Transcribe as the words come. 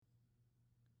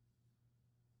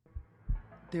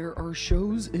There are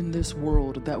shows in this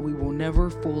world that we will never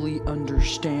fully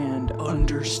understand,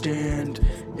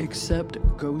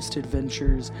 except Ghost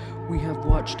Adventures. We have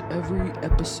watched every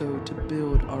episode to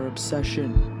build our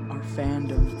obsession, our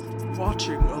fandom.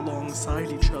 Watching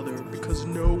alongside each other because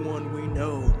no one we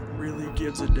know really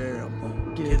gives a damn.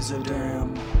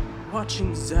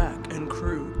 Watching Zach and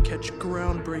crew catch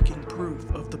groundbreaking proof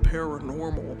of the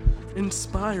paranormal,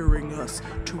 inspiring us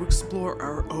to explore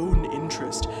our own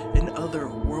interest in other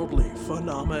worldly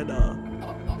phenomena.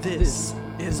 This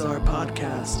is our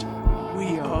podcast.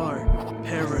 We are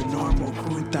Paranormal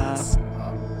Putas.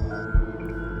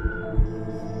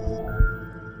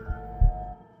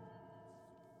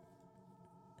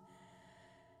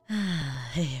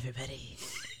 Hey everybody.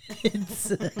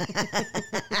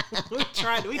 We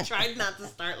tried not to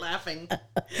start laughing.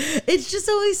 It's just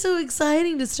always so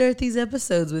exciting to start these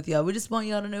episodes with y'all. We just want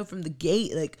y'all to know from the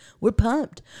gate, like, we're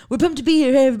pumped. We're pumped to be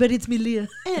here. Hey everybody, it's me, Leah.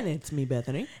 And it's me,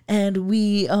 Bethany. And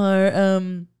we are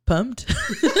pumped.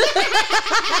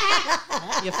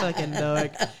 You fucking dog.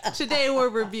 Today we're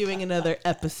reviewing another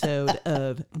episode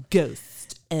of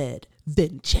Ghost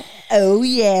Adventure. Oh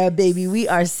yeah, baby. We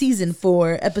are season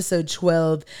 4, episode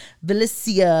 12,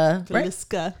 Villisca.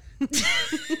 Villisca.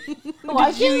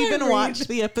 Why Did you can't I even read? watch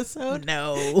the episode?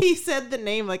 No. He said the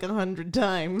name like 100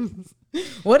 times.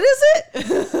 What is it?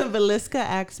 Villisca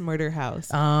Ax Murder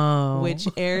House. Oh. Which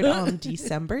aired on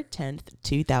December 10th,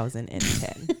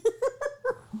 2010.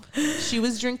 She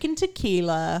was drinking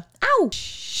tequila.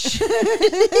 Ouch.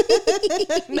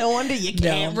 No wonder you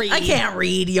can't read. I can't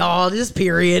read, y'all. Just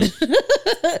period.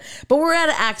 But we're at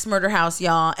an Axe Murder House,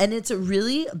 y'all, and it's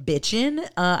really bitchin'.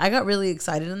 I got really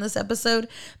excited in this episode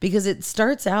because it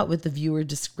starts out with the viewer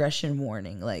discretion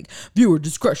warning, like, viewer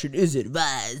discretion is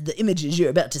advised. The images you're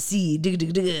about to see.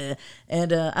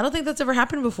 And I don't think that's ever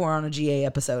happened before on a GA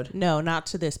episode. No, not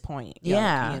to this point.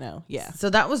 Yeah. You know, yeah. So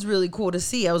that was really cool to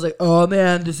see. I was like, oh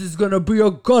man, this is gonna be a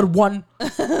good one.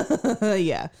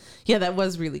 Yeah, that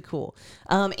was really cool.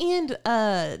 And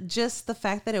just the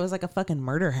fact that it was like a fucking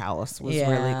murder house was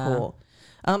really cool.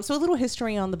 So a little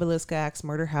history on the Villisca Ax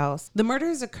Murder House. The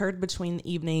murders occurred between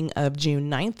the evening of June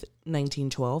 9th,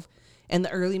 1912 and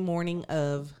the early morning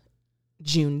of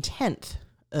June 10th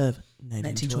of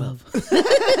 1912.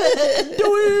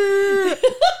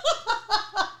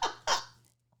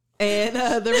 And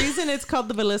the reason it's called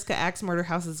the Villisca Ax Murder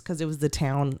House is because it was the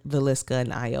town Villisca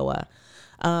in Iowa.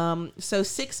 So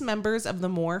 6 members of the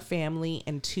Moore family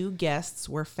and 2 guests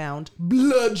were found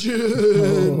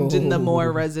bludgeoned in the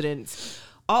Moore residence.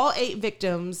 All 8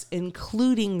 victims,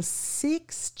 including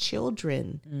 6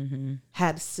 children,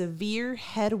 had severe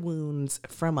head wounds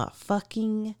from a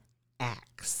fucking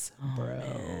axe, bro.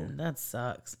 Man, that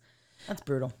sucks. That's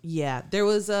brutal. Yeah, there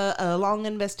was a long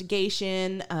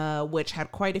investigation, which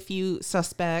had quite a few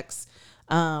suspects.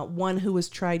 One who was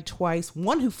tried twice,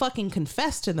 one who fucking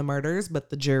confessed to the murders, but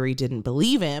the jury didn't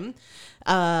believe him.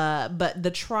 But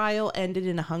the trial ended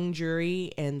in a hung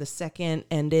jury, and the second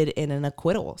ended in an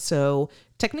acquittal. So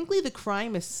technically the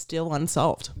crime is still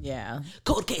unsolved. Yeah.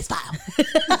 Cold case file.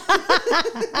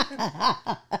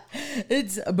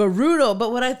 It's brutal.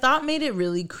 But what I thought made it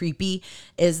really creepy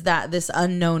is that this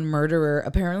unknown murderer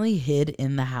apparently hid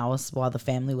in the house while the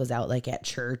family was out, like at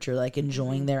church or like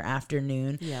enjoying their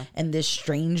afternoon. Yeah. And this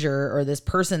stranger or this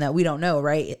person that we don't know,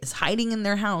 right, is hiding in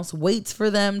their house, waits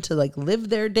for them to like live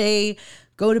their day,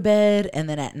 go to bed, and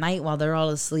then at night while they're all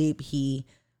asleep, he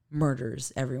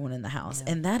murders everyone in the house.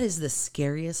 And that is the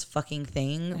scariest fucking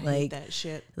thing. I hate like that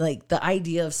shit. Like the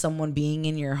idea of someone being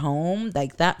in your home,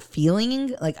 like that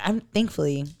feeling, like I'm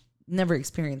thankfully never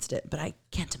experienced it, but I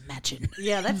can't imagine.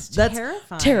 Yeah, that's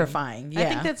terrifying. Terrifying. Yeah. I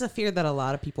think that's a fear that a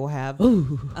lot of people have.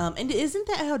 Ooh. And isn't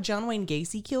that how John Wayne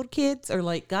Gacy killed kids or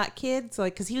like got kids?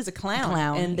 Like, cause he was a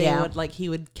clown, and they would like, he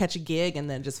would catch a gig and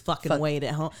then just fucking wait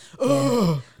at home.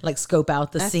 Yeah. Like scope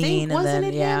out the scene. Think, wasn't and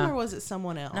then, it him or was it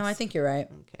someone else? No, I think you're right.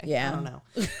 Okay. Yeah. I don't know.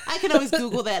 I can always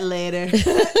Google that later.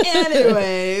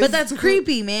 Anyways. But that's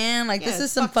creepy, man. Like this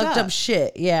is some fucked up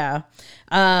shit. Yeah.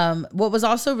 What was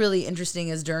also really interesting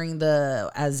is during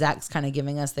as Zach's kind of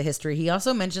giving us the history, he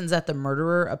also mentions that the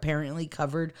murderer apparently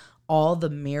covered all the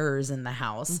mirrors in the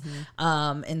house.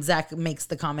 And Zach makes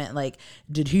the comment like,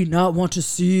 did he not want to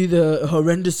see the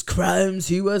horrendous crimes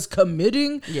he was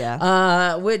committing?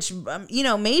 Yeah. Which,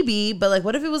 maybe, but like,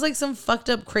 what if it was like some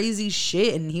fucked up crazy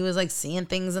shit and he was like seeing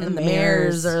things in the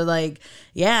mirrors or like,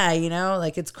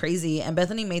 like it's crazy. And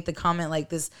Bethany made the comment like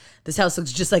this house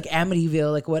looks just like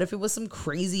Amityville. Like what if it was some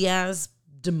crazy ass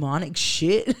demonic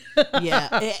shit?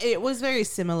 Yeah. It was very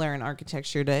similar in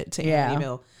architecture to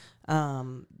Amityville.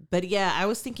 But yeah, I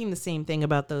was thinking the same thing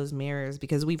about those mirrors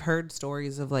because we've heard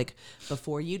stories of like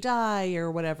before you die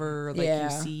or whatever, like you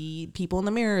see people in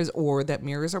the mirrors or that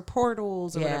mirrors are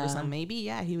portals or whatever. So maybe,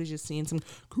 he was just seeing some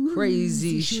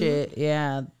crazy shit.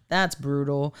 Yeah, that's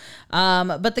brutal.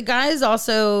 But the guys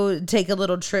also take a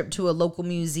little trip to a local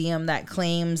museum that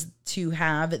claims to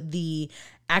have the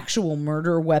actual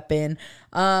murder weapon.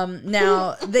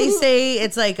 Now they say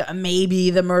it's like maybe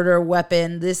the murder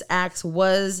weapon. This axe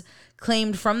was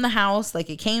claimed from the house, like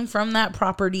it came from that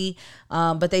property,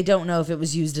 but they don't know if it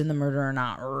was used in the murder or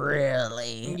not,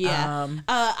 really.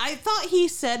 I thought he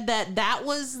said that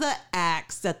was the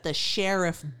axe that the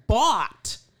sheriff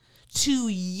bought to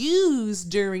use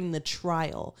during the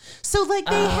trial. So like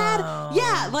they had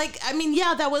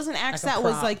that was an axe like that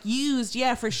was like used,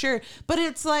 for sure, but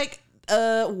it's like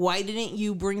why didn't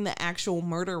you bring the actual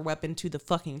murder weapon to the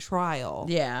fucking trial?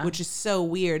 Yeah. Which is so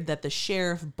weird that the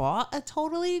sheriff bought a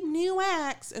totally new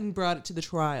axe and brought it to the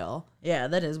trial. Yeah,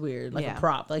 that is weird. Like a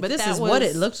prop. Like, but this is what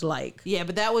it looked like. Yeah,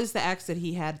 but that was the axe that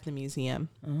he had at the museum.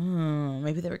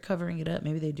 Maybe they were covering it up.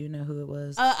 Maybe they do know who it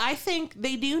was. I think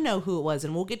they do know who it was,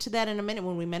 and we'll get to that in a minute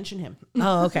when we mention him.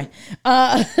 Oh, okay.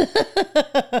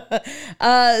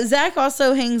 Zach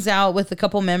also hangs out with a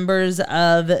couple members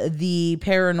of the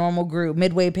paranormal group,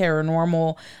 Midway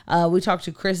Paranormal. We talked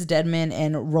to Chris Dedman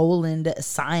and Roland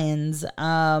Sines.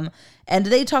 And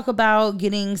they talk about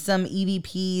getting some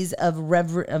EVPs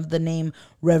of the name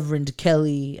Reverend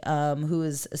Kelly, who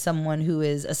is someone who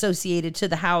is associated to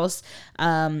the house.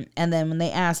 And then when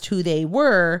they asked who they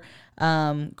were,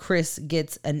 Chris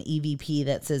gets an EVP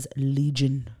that says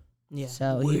Legion. Yeah.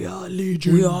 So We are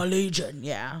Legion. We are Legion.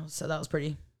 Yeah. So that was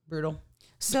pretty brutal.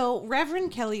 So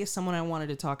Reverend Kelly is someone I wanted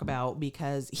to talk about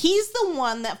because he's the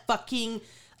one that fucking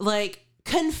like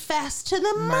confessed to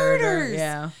the murders.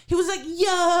 Yeah. He was like, yo,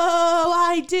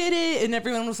 I did it. And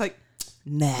everyone was like,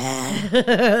 nah.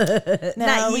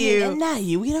 Not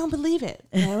you. We don't believe it.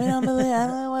 No, we don't believe it. I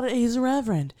don't know what he's a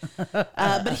reverend.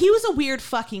 But he was a weird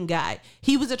fucking guy.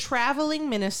 He was a traveling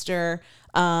minister.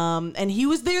 And he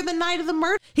was there the night of the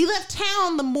murder. He left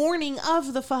town the morning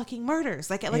of the fucking murders,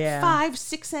 like at 5,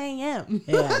 6 a.m.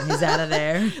 Yeah, he's out of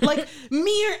there. Like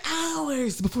mere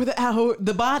hours before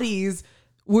the bodies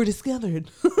were discovered.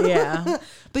 Yeah.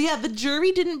 But yeah, the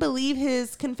jury didn't believe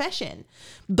his confession.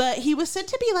 But he was said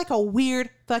to be like a weird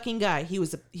fucking guy. He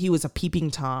was a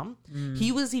peeping Tom.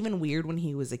 He was even weird when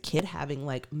he was a kid, having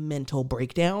like mental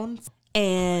breakdowns.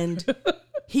 And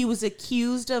he was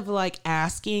accused of like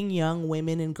asking young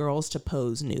women and girls to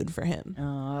pose nude for him.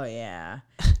 Oh, yeah.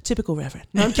 Typical Reverend.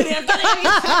 No, I'm kidding.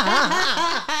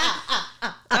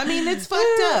 I mean, it's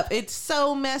fucked up. It's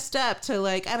so messed up to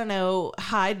like, I don't know,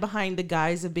 hide behind the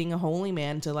guise of being a holy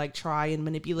man to like try and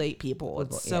manipulate people.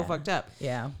 It's so fucked up.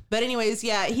 Yeah. But anyways,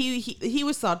 yeah, he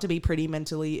was thought to be pretty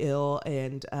mentally ill,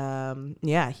 and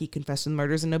he confessed to the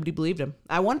murders and nobody believed him.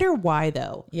 I wonder why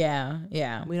though.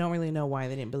 Yeah. We don't really know why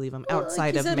they didn't believe him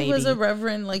outside like of maybe he was a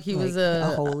reverend, like he was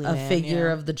a holy man, figure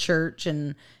of the church,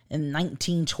 and in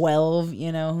 1912,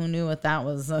 who knew what that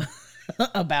was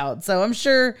about. So I'm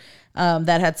sure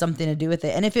that had something to do with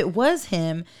it. And if it was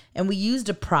him and we used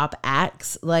a prop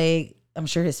axe, like I'm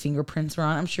sure his fingerprints were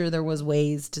on, I'm sure there was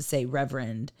ways to say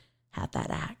Reverend had that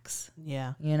axe.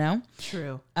 Yeah.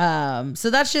 True. So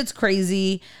that shit's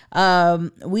crazy.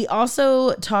 We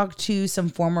also talked to some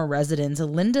former residents,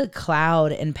 Linda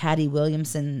Cloud and Patty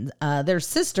Williamson. They're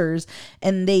sisters,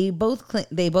 and they both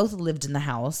lived in the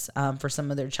house for some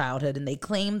of their childhood, and they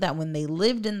claimed that when they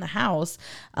lived in the house,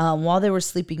 while they were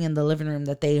sleeping in the living room,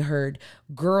 that they heard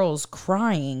girls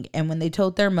crying. And when they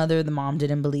told their mother, the mom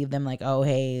didn't believe them, like, oh,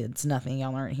 hey, it's nothing,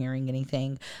 y'all aren't hearing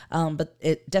anything. But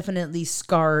it definitely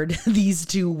scarred these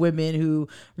two women who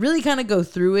really kind of go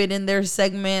through it in their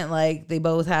segment. Like they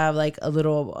both have like a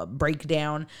little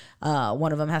breakdown.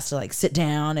 One of them has to like sit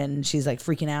down and she's like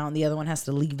freaking out, and the other one has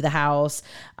to leave the house.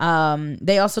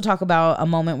 They also talk about a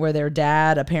moment where their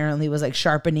dad apparently was like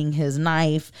sharpening his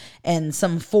knife, and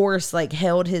some force like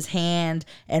held his hand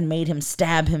and made him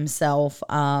stab himself,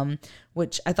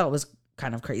 which I thought was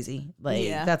kind of crazy. Like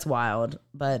that's wild.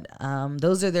 But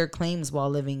those are their claims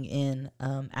while living in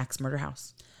Ax Murder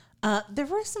House. There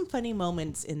were some funny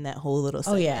moments in that whole little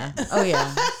segment. Oh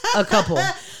yeah. A couple.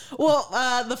 Well,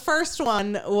 the first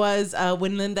one was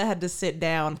when Linda had to sit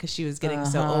down because she was getting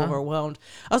so overwhelmed.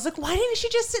 I was like, why didn't she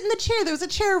just sit in the chair? There was a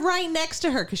chair right next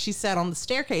to her because she sat on the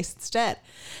staircase instead.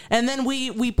 And then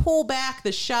we pull back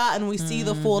the shot and we see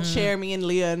the full chair, me and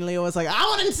Leah was like,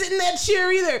 I wouldn't sit in that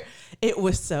chair either. It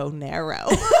was so narrow.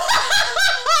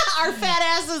 Our fat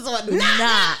asses would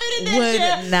not fit in that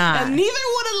chair. And neither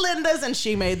would Linda's, and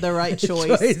she made the right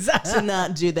choice to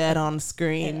not do that on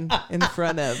screen in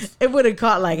front of. It would have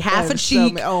caught like half a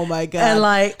cheek. Oh my God. And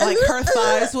like her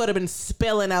thighs would have been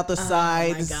spilling out the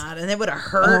sides. Oh my God. And it would have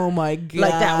hurt. Oh my God.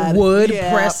 Like that wood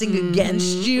pressing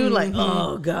against you. Like,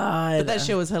 oh God. But that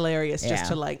shit was hilarious just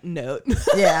to like note.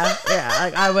 Yeah.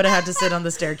 Like, I would have had to sit on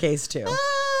the staircase too.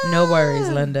 No worries,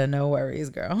 Linda. No worries,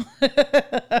 girl.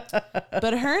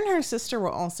 But her and her sister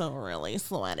were also really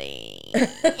sweaty.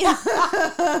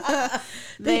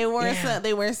 They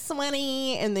were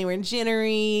sweaty and they were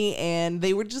jittery and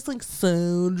they were just like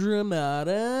so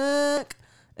dramatic.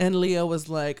 And Leo was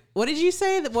like, "What did you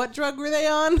say? What drug were they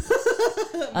on?"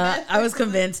 I was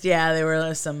convinced. Yeah, they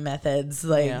were some methods.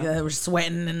 Like they were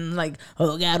sweating and like,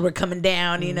 oh God, we're coming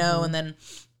down, you know. And then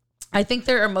I think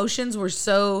their emotions were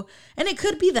so, and it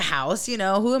could be the house, you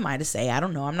know. Who am I to say? I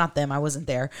don't know. I'm not them. I wasn't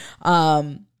there.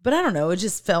 But I don't know. It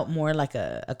just felt more like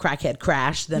a crackhead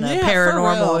crash than a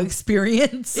paranormal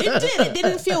experience. It did. It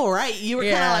didn't feel right. You were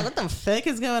kind of like, what the fuck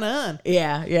is going on?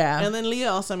 Yeah. And then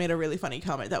Leah also made a really funny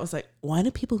comment that was like, why do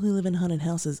people who live in haunted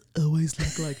houses always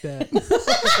look like that?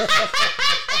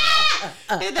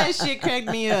 And that shit cracked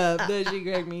me up. It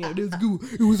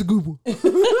was a good one.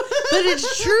 But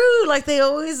it's true. Like they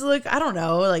always look, I don't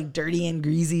know, like dirty and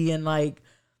greasy and like,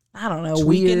 I don't know,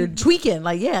 weird. Tweaking.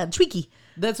 Like, yeah, tweaky.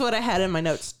 That's what I had in my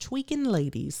notes. Tweaking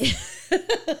ladies.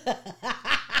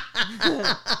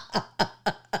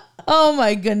 Oh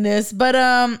my goodness. But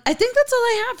I think that's all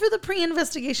I have for the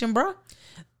pre-investigation, bro.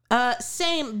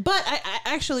 Same, but I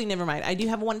actually, never mind. I do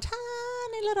have one tiny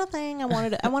little thing. I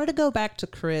wanted to go back to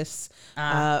Chris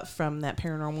from that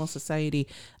Paranormal Society.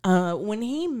 When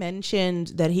he mentioned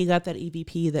that he got that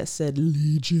EVP that said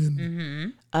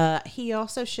Legion, he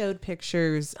also showed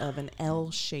pictures of an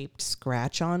L-shaped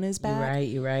scratch on his back.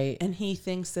 You're right. And he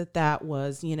thinks that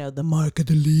was, the mark of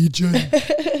the Legion.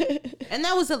 And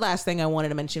that was the last thing I wanted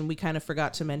to mention. We kind of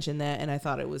forgot to mention that, and I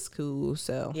thought it was cool.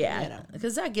 So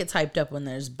because that gets hyped up when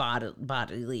there's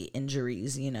bodily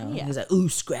injuries. Yeah. He's like, ooh,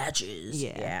 scratches.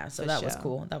 Yeah. So that was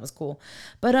cool.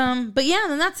 But yeah,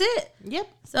 then that's it. Yep.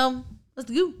 So let's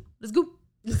go. Do you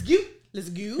want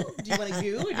to go or do you want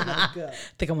to go? I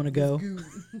think I'm gonna go.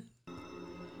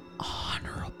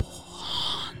 Honorable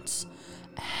haunts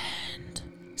and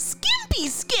skimpy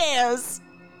scares.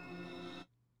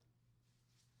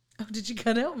 Oh, did you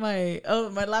cut out my?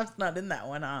 Oh, my laugh's not in that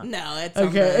one, huh? No, it's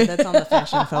okay. That's on the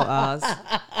Fashion Faux Oz.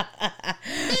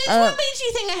 Bitch, what made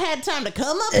you think I had time to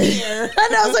come up here?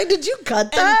 And I was like, did you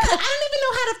cut that? I don't even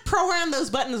know how to program those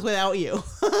buttons without you.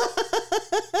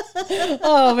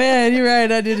 Oh man, you're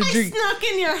right. I did a drink. Snuck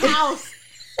in your house.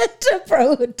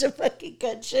 to fucking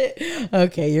cut shit.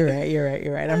 Okay, you're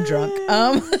right. I'm drunk.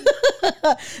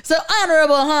 So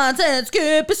honorable haunts and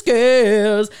skimpy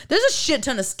scares. There's a shit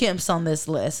ton of skimps on this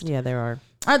list. Yeah, there are.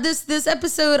 This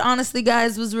episode, honestly,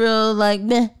 guys, was real like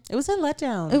meh. It was a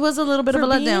letdown. It was a little bit of a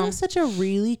letdown. Being such a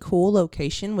really cool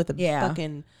location with a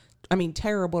fucking,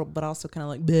 terrible, but also kind of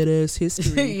like badass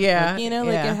history. Yeah,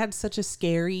 it had such a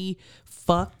scary,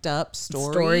 fucked up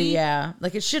story. Yeah,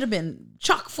 like it should have been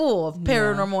chock full of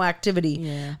paranormal activity.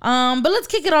 Yeah. But let's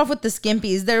kick it off with the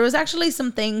skimpies. There was actually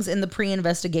some things in the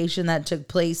pre-investigation that took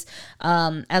place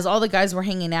as all the guys were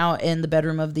hanging out in the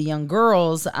bedroom of the young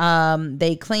girls.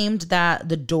 They claimed that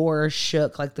the door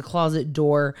shook, like the closet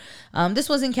door. This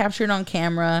wasn't captured on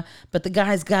camera, but the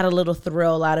guys got a little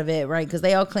thrill out of it, right? Because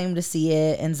they all claimed to see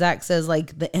it, and Zach says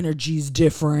like the energy's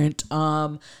different.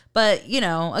 But,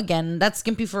 again, that's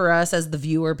skimpy for us as the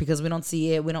viewer because we don't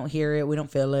see it, we don't hear it, we don't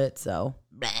feel it. So,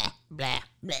 blah, blah,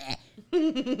 blah.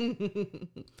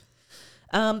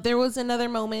 There was another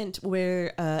moment where,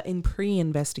 in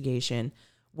pre-investigation,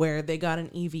 where they got an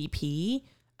EVP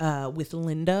with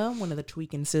Linda, one of the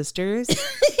Tweakin' sisters,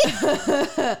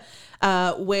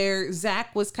 where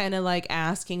Zach was kind of like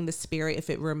asking the spirit if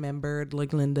it remembered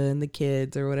like Linda and the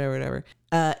kids or whatever.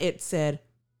 It said,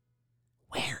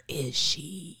 "Where is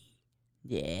she?"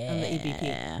 Yeah. On the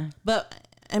EVP. But,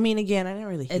 again, I didn't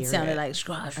really hear it. It sounded like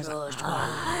squash. It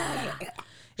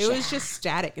was just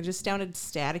static. It just sounded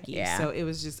staticky. Yeah. So it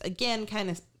was just, again, kind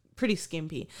of pretty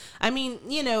skimpy.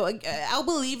 I'll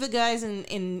believe the guys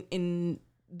in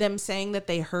them saying that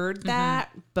they heard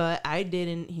that, but I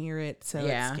didn't hear it, so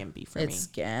it's skimpy for me. It's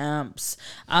scamps.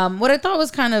 What I thought was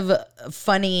kind of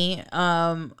funny,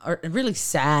 or really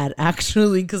sad,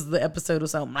 actually, because the episode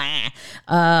was so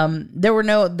there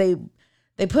were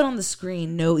they put on the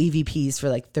screen no EVPs for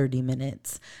like 30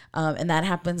 minutes. And that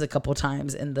happens a couple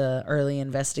times in the early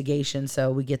investigation. So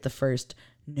we get the first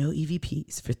no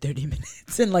EVPs for 30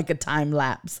 minutes in like a time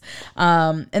lapse.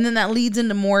 And then that leads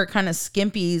into more kind of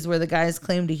skimpies where the guys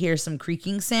claim to hear some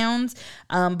creaking sounds.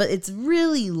 But it's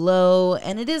really low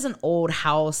and it is an old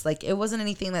house. Like it wasn't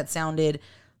anything that sounded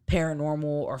paranormal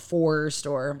or forced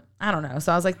or I don't know.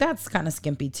 So I was like, that's kind of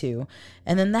skimpy too.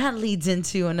 And then that leads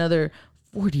into another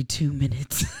 42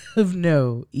 minutes of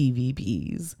no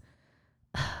EVPs.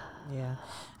 Yeah.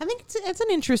 I think it's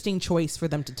an interesting choice for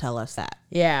them to tell us that.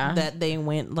 Yeah. That they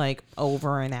went like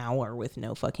over an hour with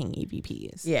no fucking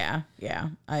EVPs. Yeah. Yeah.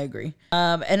 I agree.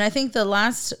 And I think the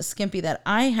last skimpy that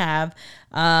I have,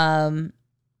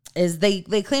 is they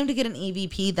claim to get an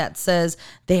EVP that says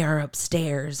they are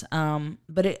upstairs.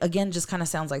 But it again just kind of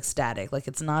sounds like static. Like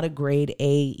it's not a grade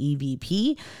A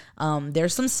EVP.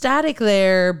 There's some static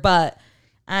there, but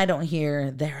I don't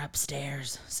hear they're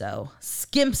upstairs. So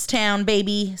Skimpstown,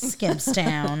 baby.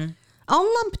 Skimpstown.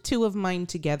 I'll lump two of mine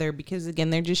together because again,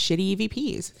 they're just shitty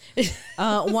EVPs.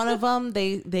 One of them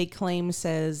they claim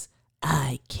says,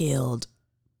 I killed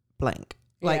blank.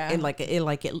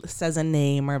 It says a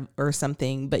name or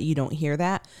something, but you don't hear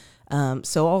that.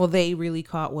 So all they really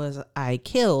caught was I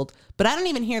killed, but I don't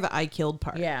even hear the I killed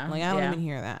part. Yeah. Like I don't even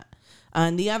hear that.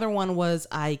 And the other one was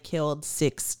I killed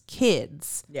 6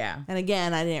 kids. Yeah. And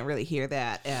again, I didn't really hear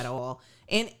that at all.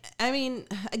 And I mean,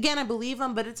 again, I believe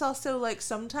them, but it's also like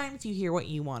sometimes you hear what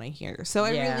you want to hear. So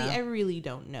I really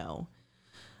don't know.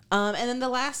 And then the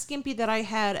last skimpy that I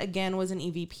had again was an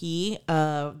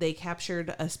EVP. They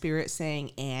captured a spirit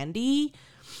saying Andy,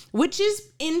 which is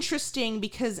interesting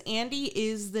because Andy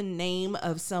is the name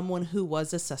of someone who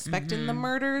was a suspect in the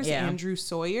murders, Andrew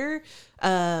Sawyer.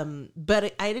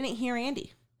 But I didn't hear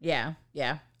Andy. Yeah.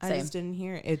 Yeah. Same. I just didn't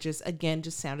hear it. It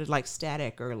just sounded like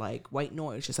static or like white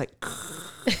noise, just like.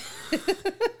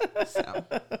 So.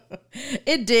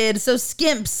 It did. So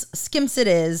skimps it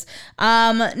is.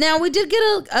 Now we did get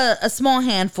a small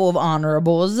handful of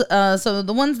honorables. So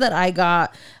the ones that I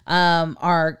got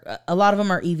are a lot of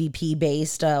them are EVP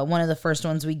based. One of the first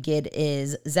ones we get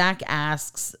is Zach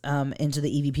asks into the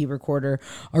EVP recorder,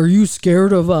 "Are you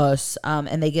scared of us?"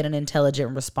 And they get an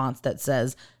intelligent response that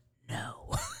says,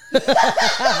 "No."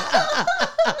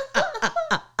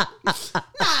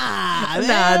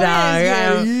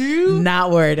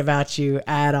 Not worried about you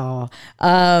at all.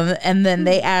 And then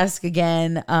they ask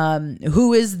again,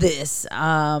 who is this?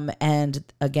 And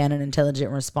again, an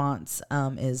intelligent response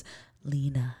is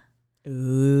Lena.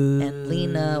 Ooh. And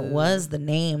Lena was the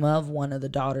name of one of the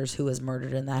daughters who was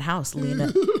murdered in that house.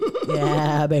 Lena.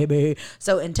 Yeah, baby.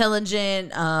 So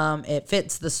intelligent. It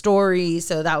fits the story.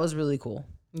 So that was really cool.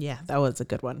 Yeah, that was a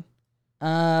good one.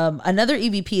 Another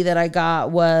EVP that I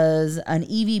got was an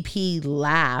EVP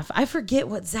laugh. I forget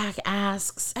what Zach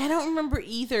asks. I don't remember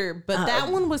either, but that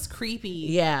one was creepy.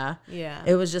 Yeah. Yeah.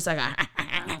 It was just like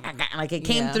like it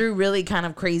came through really kind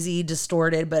of crazy,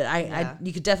 distorted, but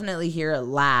you could definitely hear a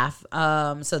laugh.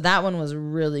 So that one was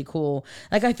really cool.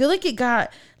 Like I feel like it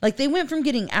got like they went from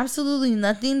getting absolutely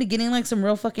nothing to getting like some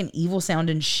real fucking evil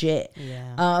sounding shit.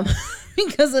 Yeah.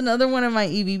 Because another one of my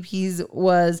EVPs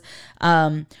was,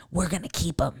 we're going to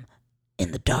keep them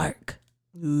in the dark.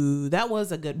 Ooh, that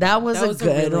was a good one. That was a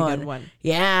really good one.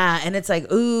 Yeah. And it's like,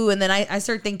 ooh. And then I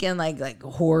start thinking like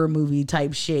horror movie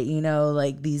type shit, you know,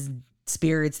 like these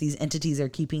spirits, these entities are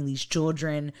keeping these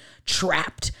children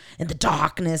trapped in the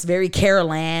darkness. Very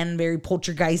Carol Ann, very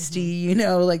poltergeisty, you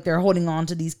know, like they're holding on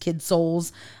to these kids'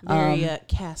 souls. Very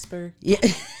Casper. Yeah.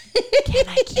 Can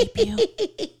I keep you?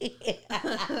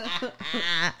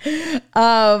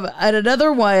 And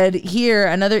another one here,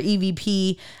 another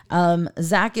EVP,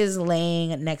 Zach is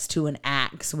laying next to an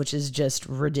axe, which is just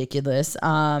ridiculous.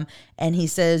 And he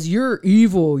says, "You're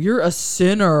evil. You're a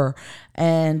sinner."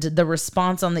 And the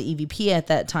response on the EVP at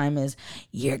that time is,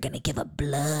 "You're going to give up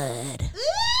blood."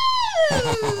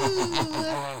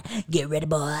 Get ready,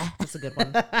 boy. That's a good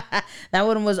one. That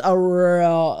one was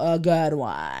a good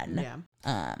one. Yeah.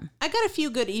 I got a few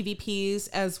good EVPs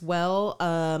as well.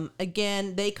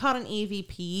 Again, they caught an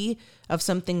EVP of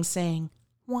something saying,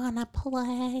 "Wanna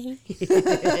play?"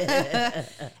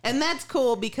 And that's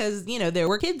cool because, you know, there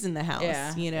were kids in the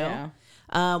house, you know?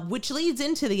 Yeah. Which leads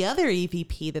into the other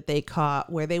EVP that they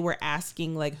caught where they were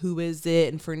asking, like, who is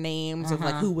it? And for names of,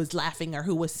 like, who was laughing or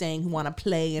who was saying who want to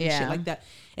play and shit like that.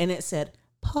 And it said,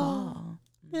 Paul.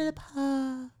 Little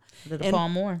Paul. Little Paul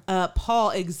Moore.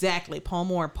 Paul, exactly. Paul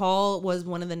Moore. Paul was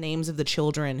one of the names of the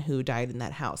children who died in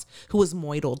that house, who was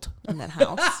moidled in that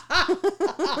house.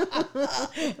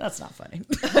 That's not funny.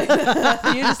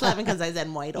 You're just laughing because I said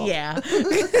moidled. Yeah.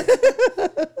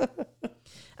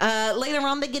 Later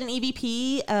on, they get an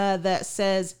EVP that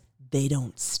says they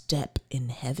don't step in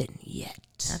heaven yet.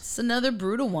 That's another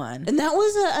brutal one. And that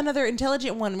was another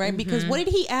intelligent one, right? Because what did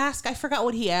he ask? I forgot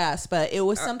what he asked, but it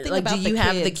was something like, about do you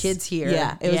have the kids here?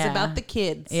 Yeah, it was about the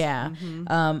kids. Yeah.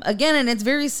 Again, and it's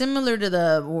very similar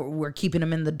to we're keeping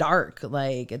them in the dark.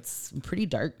 Like, it's pretty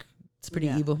dark. It's pretty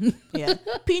evil. Yeah.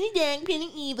 Pretty dark, pretty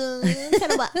evil.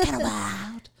 Kind of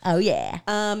wild. Oh, yeah.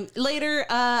 Later,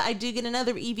 I do get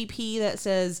another EVP that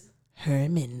says,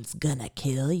 Herman's gonna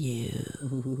kill you.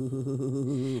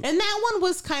 And that one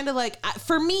was kind of like,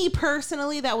 for me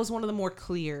personally, that was one of the more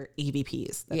clear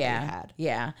EVPs that they had.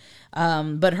 Yeah.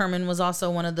 But Herman was also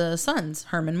one of the sons,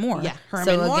 Herman Moore. Yeah, Herman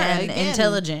so Moore. Again,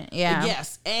 intelligent. Yeah.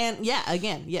 Yes. And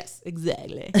yes,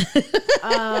 exactly.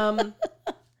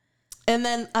 And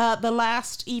then the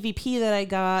last EVP that I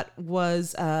got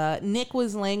was Nick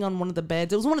was laying on one of the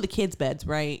beds. It was one of the kids' beds,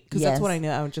 right? Because that's what I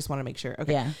know. I just want to make sure.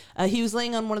 Okay. Yeah. He was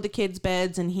laying on one of the kids'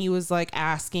 beds and he was like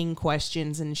asking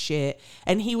questions and shit.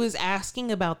 And he was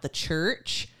asking about the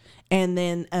church. And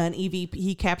then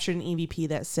he captured an EVP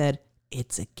that said,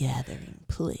 "It's a gathering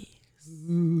place."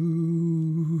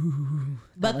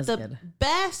 But the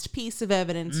best piece of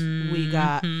evidence we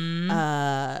got,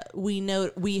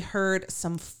 we heard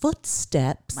some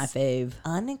footsteps. My fave.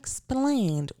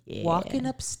 Unexplained. Walking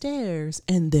upstairs.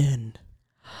 And then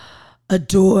a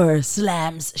door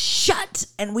slams shut.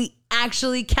 And we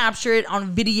actually capture it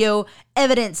on video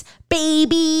evidence.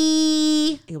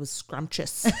 Baby. It was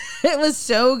scrumptious. It was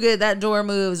so good. That door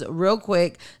moves real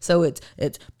quick. So it's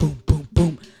boom, boom,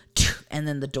 boom. And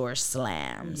then the door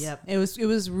slams. Yep. It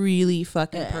was really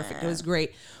fucking perfect. It was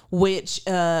great. Which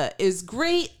is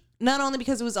great not only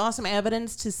because it was awesome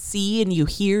evidence to see and you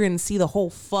hear and see the whole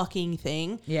fucking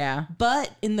thing. Yeah.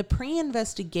 But in the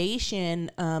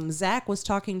pre-investigation, Zach was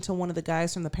talking to one of the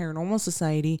guys from the Paranormal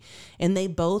Society and they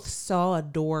both saw a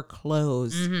door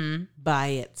close by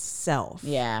itself.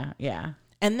 Yeah. Yeah.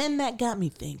 And then that got me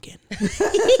thinking.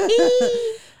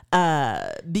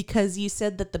 Because you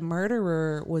said that the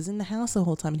murderer was in the house the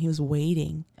whole time and he was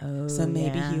waiting. Oh, so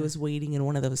maybe he was waiting in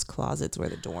one of those closets where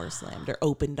the door slammed or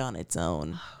opened on its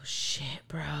own. Oh, shit,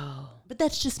 bro. But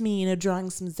that's just me, drawing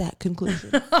some Zach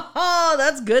conclusions. Oh,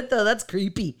 that's good, though. That's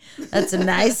creepy. That's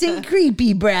nice and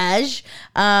creepy, Braj.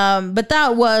 But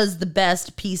that was the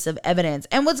best piece of evidence.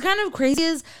 And what's kind of crazy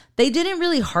is they didn't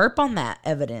really harp on that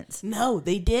evidence. No,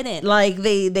 they didn't. Like,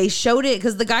 they showed it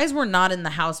because the guys were not in the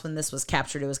house when this was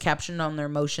captured. It was captured on their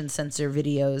motion sensor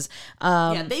videos.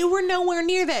 Yeah, they were nowhere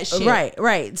near that shit.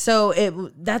 Right.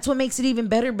 So that's what makes it even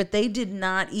better. But they did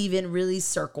not even really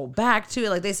circle back to it.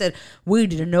 Like, they said, we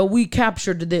didn't know we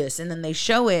captured this, and then they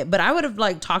show it. But I would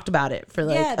have talked about it for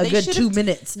a good 2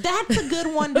 minutes. That's a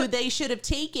good one. They should have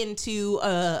taken to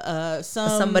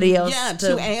somebody else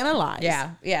to analyze.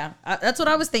 Yeah. That's what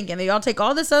I was thinking. They all take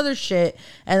all this other shit,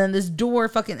 and then this door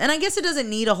fucking. And I guess it doesn't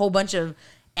need a whole bunch of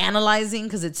analyzing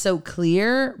because it's so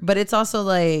clear. But it's also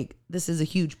this is a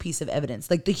huge piece of evidence,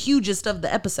 the hugest of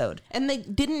the episode. And they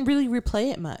didn't really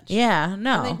replay it much. Yeah,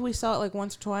 no. I think we saw it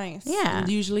once or twice. Yeah. And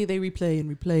usually they replay and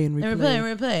replay and replay.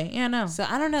 And replay. Yeah, no. So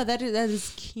I don't know. That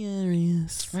is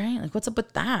curious. Right? What's up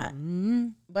with that?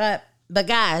 But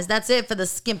guys, that's it for the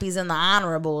skimpies and the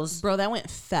honorables. Bro, that went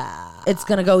fast. It's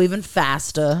going to go even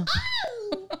faster.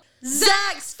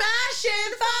 Zach's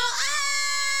Fashion for Us!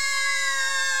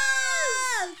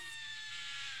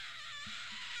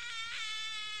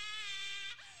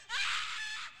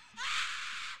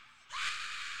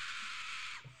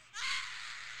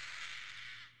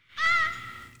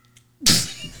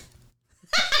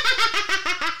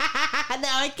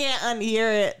 Now I can't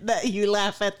unhear it that you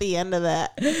laugh at the end of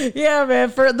that. Yeah, man.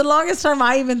 For the longest time,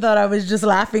 I even thought I was just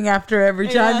laughing after every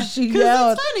time she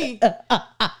yelled. It's funny.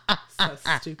 So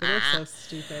stupid. It's so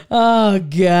stupid. Oh,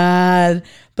 God.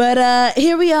 But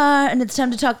here we are, and it's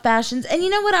time to talk fashions. And you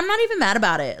know what? I'm not even mad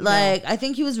about it. I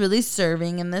think he was really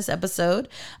serving in this episode.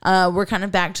 We're kind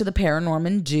of back to the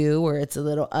Paranorman do, where it's a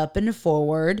little up and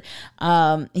forward.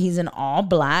 He's in all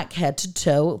black, head to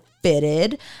toe,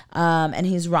 fitted, and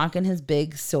he's rocking his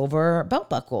big silver belt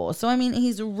buckle. So, I mean,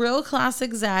 he's a real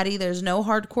classic zaddy. There's no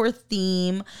hardcore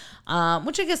theme,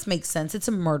 which I guess makes sense. It's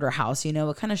a murder house,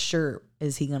 what kind of shirt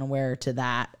is he gonna wear to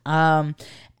that?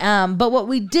 But what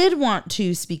we did want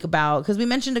to speak about, because we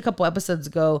mentioned a couple episodes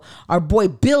ago, our boy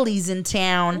Billy's in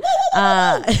town,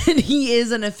 and he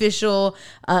is an official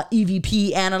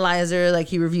EVP analyzer.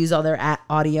 He reviews all their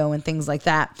audio and things like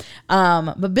that.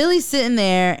 But Billy's sitting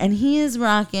there, and he is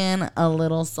rocking a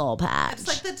little soul patch.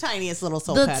 It's the tiniest little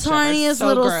soul patch. The tiniest so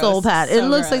little gross. soul patch. So it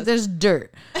looks gross. like there's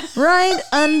dirt right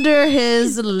under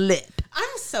his lip.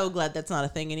 I'm so glad that's not a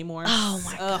thing anymore. Oh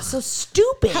my God, so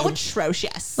stupid. How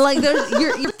atrocious. Like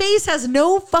your face has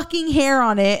no fucking hair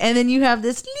on it, and then you have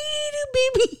this little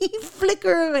baby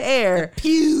flicker of hair.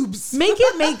 Pubes. Make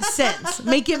it make sense.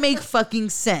 Make it make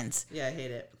fucking sense. Yeah, I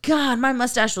hate it. God, my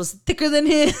mustache was thicker than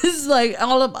his. Like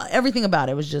everything about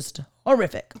it was just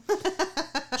horrific.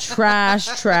 Trash.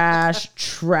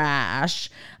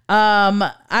 I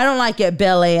don't like it,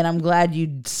 Billy, and I'm glad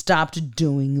you stopped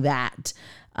doing that.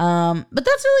 But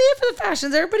that's really it for the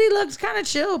fashions. Everybody looks kind of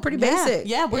chill, pretty basic.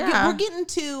 Yeah, we're getting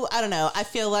to, I don't know, I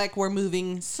feel like we're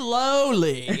moving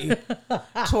slowly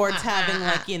towards having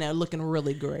looking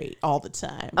really great all the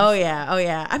time. Oh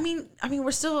yeah. I mean,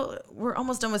 we're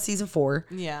almost done with season 4.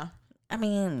 Yeah. I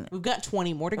mean, we've got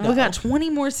 20 more to go. We got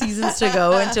 20 more seasons to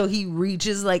go until he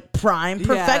reaches like prime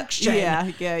perfection.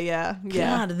 Yeah.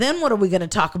 God, then what are we going to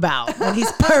talk about when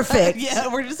he's perfect? Yeah,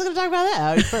 we're just going to talk about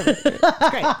that. Oh, he's perfect. It's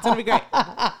great. It's going to be great.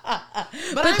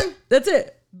 But that's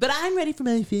it. But I'm ready for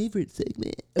my favorite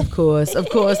segment. Of course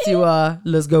you are.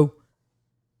 Let's go.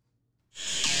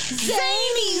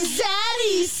 Zany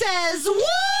Zaddy says what?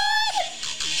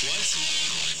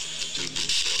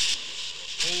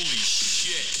 Holy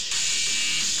shit.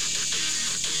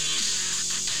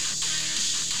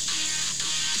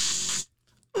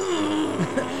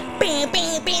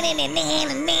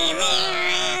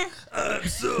 I'm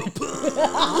so pumped.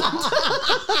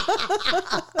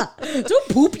 Don't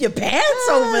poop your pants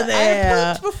over there.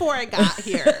 I pooped before I got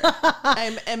here.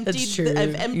 I'm emptied. That's true.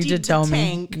 I've emptied you did tell the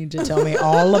tank. me. You did tell me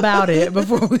all about it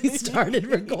before we started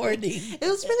recording. It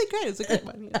was really great. It was a great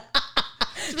one. Yeah.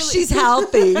 Really She's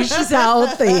healthy. She's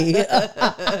healthy.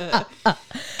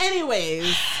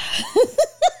 Anyways.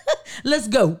 Let's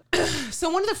go. So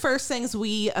one of the first things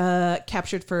we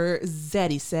captured for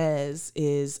Zeddy Says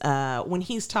is when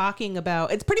he's talking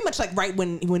about, it's pretty much like right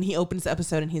when he opens the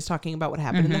episode and he's talking about what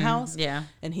happened in the house. Yeah.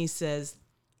 And he says,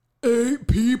 8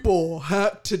 people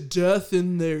hacked to death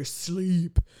in their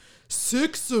sleep.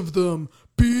 6 of them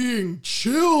being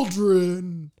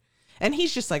children. and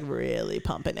he's just like really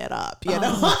pumping it up, you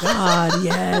know? Oh God,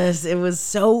 yes. It was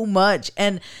so much.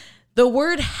 And the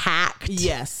word hacked.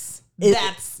 Yes.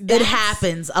 It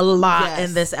happens a lot yes.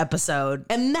 in this episode.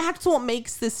 And that's what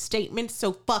makes this statement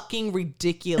so fucking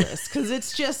ridiculous. Because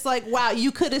it's just like, wow,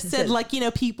 you could have said like, you know,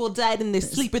 people died in their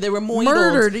sleep or they were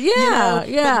murdered. Yeah, you know?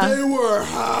 yeah. They were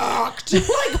hacked. Like,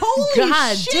 holy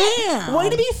God shit. damn.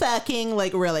 Way to be fucking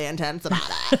like really intense about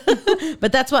it.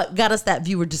 But that's what got us that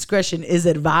viewer discretion is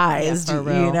advised, Yeah, for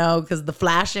real. you know, because the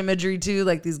flash imagery too,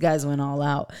 like these guys went all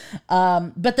out.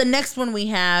 But the next one we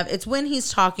have, it's when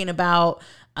he's talking about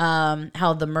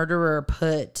how the murderer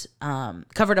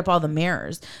covered up all the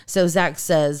mirrors. So Zach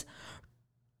says,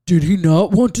 did he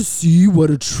not want to see what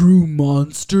a true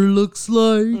monster looks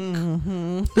like?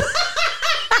 Mm-hmm.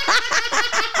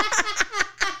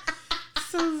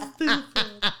 So stupid.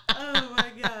 Oh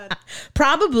my God.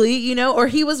 probably, you know, or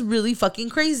he was really fucking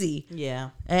crazy.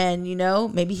 Yeah. And, you know,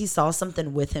 maybe he saw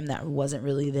something with him that wasn't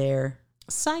really there.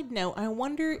 Side note, I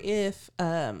wonder if,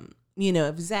 you know,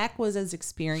 if Zach was as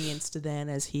experienced then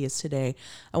as he is today,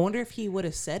 I wonder if he would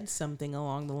have said something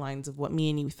along the lines of what me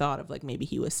and you thought of, like maybe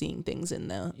he was seeing things in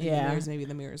the mirrors, maybe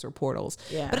the mirrors were portals.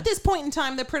 Yeah. But at this point in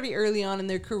time, they're pretty early on in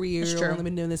their career. They've only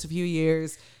been doing this a few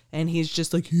years. And he's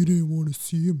just like, He didn't want to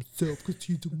see himself because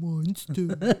he's a monster.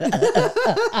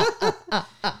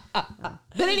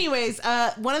 But anyways,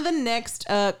 one of the next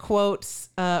quotes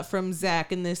from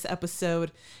Zach in this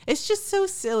episode, it's just so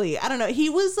silly. I don't know. He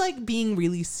was like being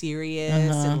really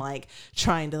serious and like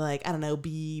trying to like, I don't know,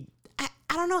 be, I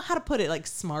don't know how to put it, like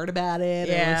smart about it.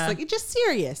 Yeah. Or just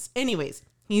serious. Anyways,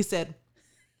 he said,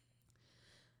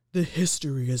 The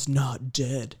history is not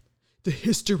dead. The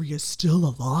history is still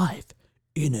alive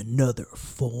in another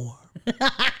form. in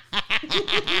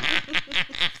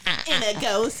a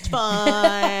ghost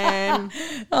form.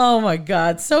 Oh my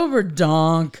God. Sober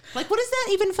donk. Like, what does that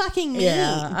even fucking mean?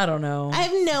 Yeah. I don't know. I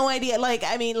have no idea. Like,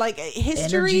 I mean, like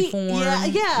history. Energy form.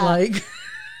 Yeah. Like,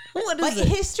 what is Like it?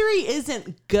 history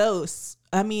isn't ghosts.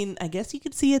 I mean, I guess you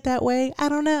could see it that way. I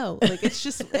don't know. Like it's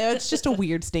just a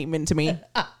weird statement to me.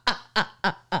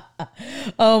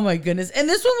 Oh my goodness. And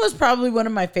this one was probably one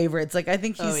of my favorites. Like I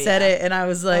think he said it and I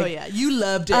was like, Oh yeah, you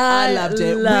loved it. I loved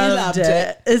it. We loved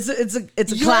it. It's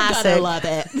a You're classic. gonna love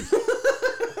it.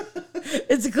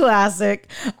 It's a classic.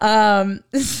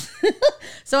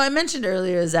 So I mentioned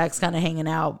earlier Zach's kind of hanging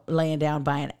out, laying down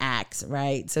by an axe,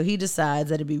 right? So he decides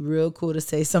that it'd be real cool to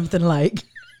say something like,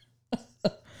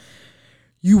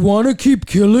 You want to keep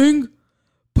killing?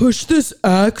 Push this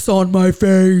axe on my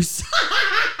face.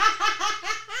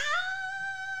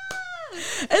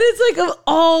 it's like, of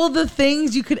all the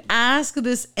things you could ask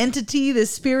this entity,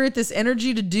 this spirit, this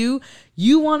energy to do,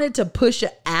 you wanted to push an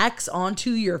axe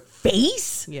onto your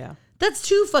face? Yeah. That's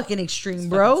too fucking extreme,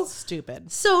 bro.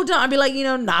 Stupid. So dumb. I'd be like,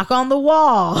 knock on the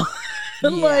wall.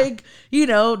 Like,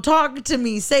 talk to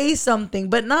me, say something,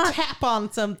 but not Tap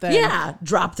on something. Yeah,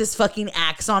 drop this fucking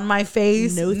axe on my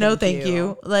face. No, thank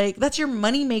you. Like, that's your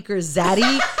moneymaker,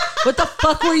 Zaddy. What the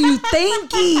fuck were you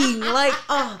thinking? Like,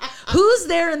 who's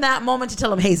there in that moment to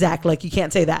tell him, hey, Zach, like, you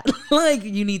can't say that. Like,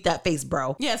 you need that face,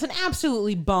 bro. Yeah, it's an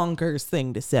absolutely bonkers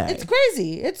thing to say. It's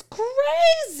crazy. It's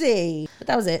crazy. But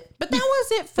that was it. But that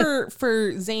was it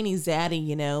for Zany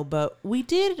Zaddy, but we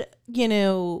did,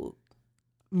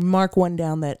 mark one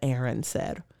down that Aaron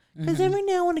said. Because every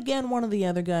now and again, one of the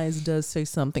other guys does say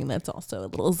something that's also a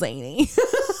little zany.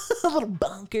 A little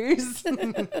bonkers.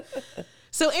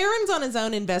 So Aaron's on his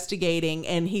own investigating,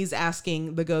 and he's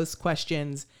asking the ghost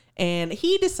questions. And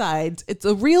he decides it's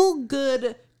a real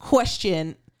good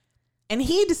question. And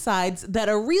he decides that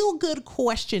a real good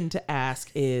question to ask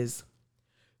is,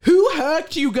 who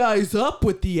hacked you guys up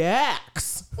with the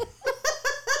axe? What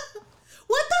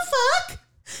the fuck?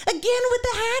 Again with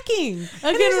the hacking.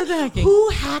 Who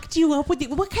hacked you up with the...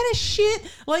 What kind of shit?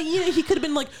 Like, he could have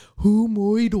been like, who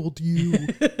moidled you?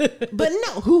 But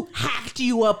no, who hacked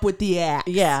you up with the axe?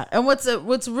 Yeah. And what's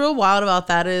real wild about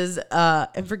that is,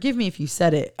 and forgive me if you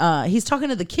said it, he's talking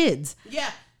to the kids.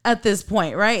 Yeah. At this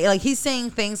point, right? Like, he's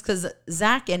saying things because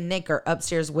Zach and Nick are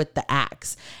upstairs with the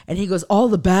axe. And he goes, all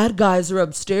the bad guys are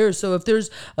upstairs. So if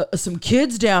there's some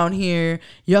kids down here,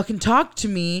 y'all can talk to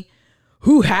me.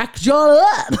 Who hacked y'all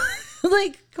up?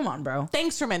 Like, come on, bro.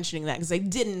 Thanks for mentioning that, because I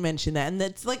didn't mention that. And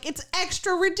that's like, it's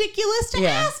extra ridiculous to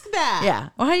ask that. Yeah.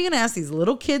 Well, how are you going to ask these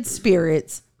little kid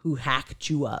spirits who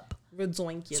hacked you up?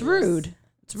 Ridiculous. It's rude.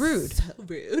 It's rude. So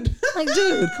rude. Like,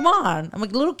 dude, come on. I'm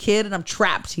like a little kid and I'm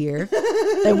trapped here.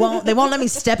 They won't let me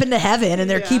step into heaven, and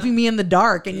they're keeping me in the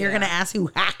dark, and you're going to ask who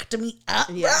hacked me up,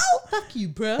 bro? Fuck you,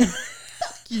 bro.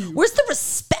 Fuck you. Where's the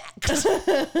respect?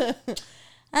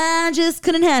 I just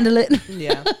couldn't handle it.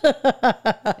 Yeah.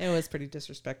 It was pretty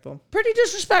disrespectful. Pretty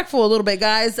disrespectful a little bit,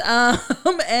 guys.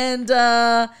 And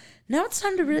now it's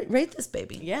time to rate this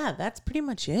baby. Yeah, that's pretty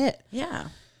much it. Yeah.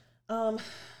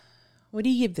 What do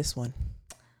you give this one?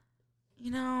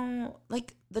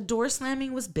 Like, the door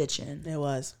slamming was bitchin'. It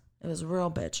was. It was real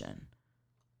bitchin'.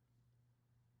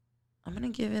 I'm going to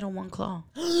give it a 1 claw.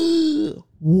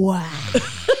 Wow.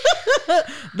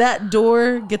 That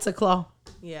door gets a claw.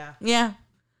 Yeah. Yeah.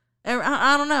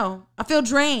 I don't know. I feel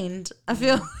drained. I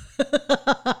feel...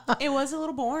 It was a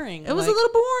little boring. It was a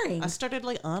little boring. I started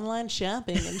like online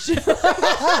shopping and shit.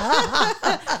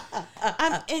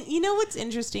 And you know what's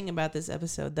interesting about this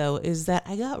episode though is that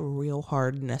I got real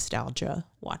hard nostalgia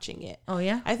watching it. Oh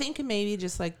yeah? I think maybe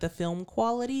just like the film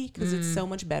quality, because it's so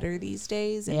much better these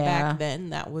days. And back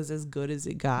then that was as good as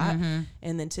it got.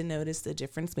 And then to notice the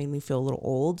difference made me feel a little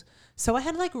old. So I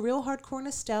had like real hardcore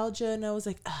nostalgia, and I was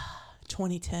like,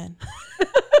 2010.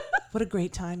 What a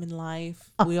great time in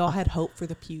life. We all had hope for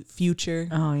the future.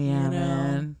 Oh, yeah,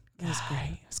 man. It was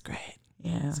great. It was great.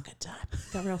 Yeah. It was a good time.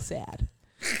 Got real sad.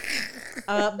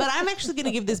 But I'm actually going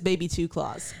to give this baby 2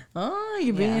 claws. Oh,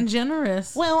 you're being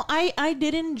generous. Well, I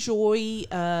did enjoy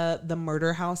the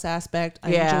murder house aspect.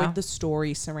 I enjoyed the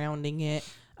story surrounding it.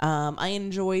 I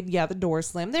enjoyed, the door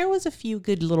slam. There was a few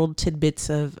good little tidbits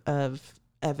of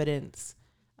evidence.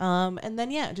 And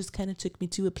then, it just kind of took me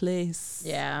to a place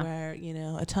where,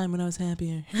 a time when I was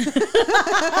happier.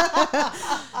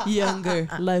 Younger.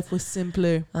 Life was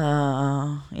simpler.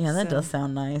 That does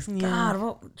sound nice. Yeah. God,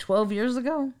 what, 12 years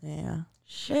ago? Yeah.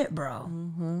 Shit, bro.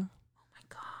 Mm-hmm. Oh, my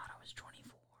God. I was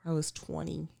 24. I was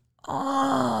 20.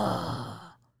 Oh.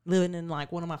 Living in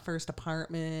like one of my first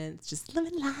apartments, just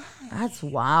living life. That's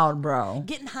wild, bro.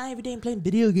 Getting high every day and playing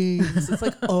video games. It's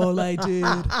like all I did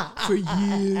for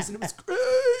years, and it was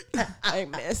great. I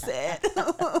miss it.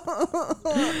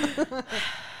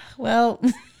 Well,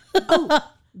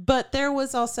 but there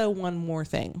was also one more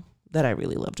thing that I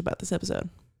really loved about this episode,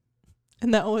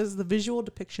 and that was the visual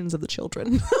depictions of the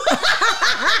children.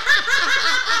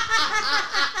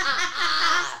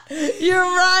 you're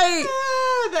right.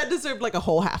 That deserved like a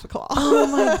whole half a claw. Oh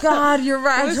my God, you're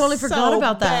right. I totally forgot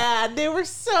about that. Bad. They were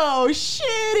so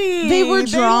shitty. They were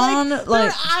drawn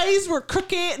their eyes were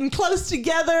crooked and close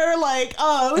together. Like,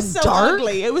 it was so dark?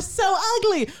 ugly. It was so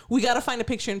ugly. We got to find a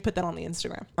picture and put that on the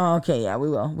Instagram. Oh, okay, yeah, we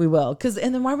will.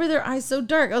 And then why were their eyes so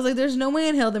dark? I was like, there's no way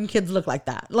in hell them kids look like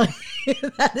that. Like,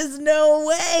 that is no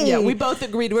way. Yeah, we both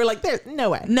agreed. We are like, there's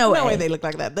no way. No way they look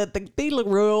like that. They look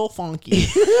real funky.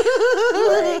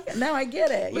 Like, now I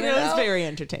get it. But it was very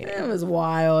entertaining. It was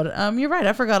wild. You're right.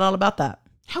 I forgot all about that.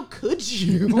 How could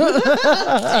you? How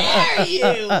dare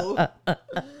you?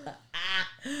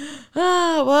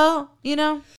 Well,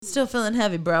 still feeling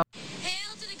heavy, bro.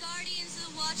 Hail to the guardians of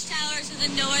the watchtowers of the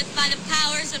north by the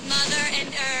powers of Mother and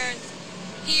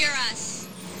Earth. Hear us.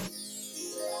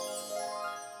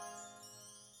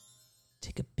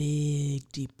 Take a big,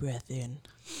 deep breath in.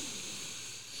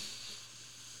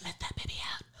 Let that baby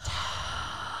out.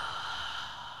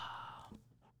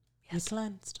 You're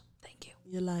cleansed. Thank you.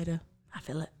 You're lighter. I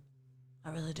feel it.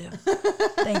 I really do.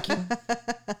 Thank you.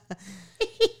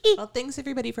 Well, thanks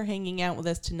everybody for hanging out with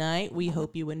us tonight. We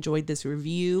hope you enjoyed this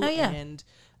review. Oh, yeah. And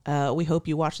we hope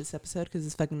you watch this episode because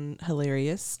it's fucking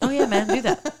hilarious. Oh, yeah, man. Do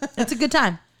that. It's a good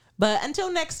time. But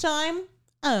until next time,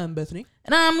 I'm Bethany.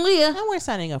 And I'm Leah. And we're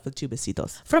signing off with two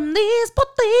besitos. From these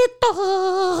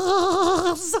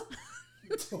potatoes.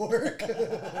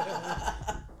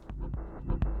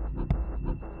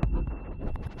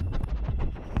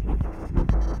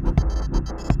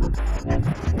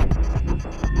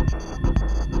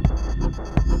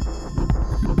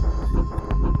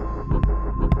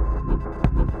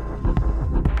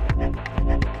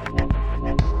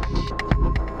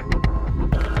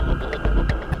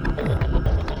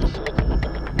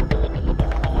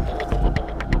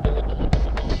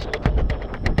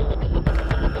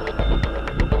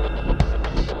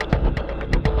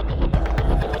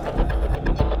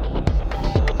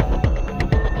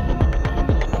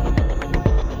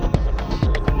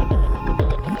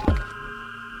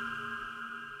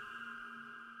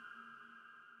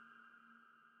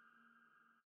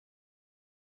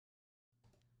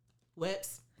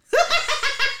 Whoops.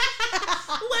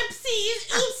 Whoopsies.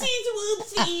 Oopsies.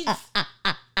 Whoopsies.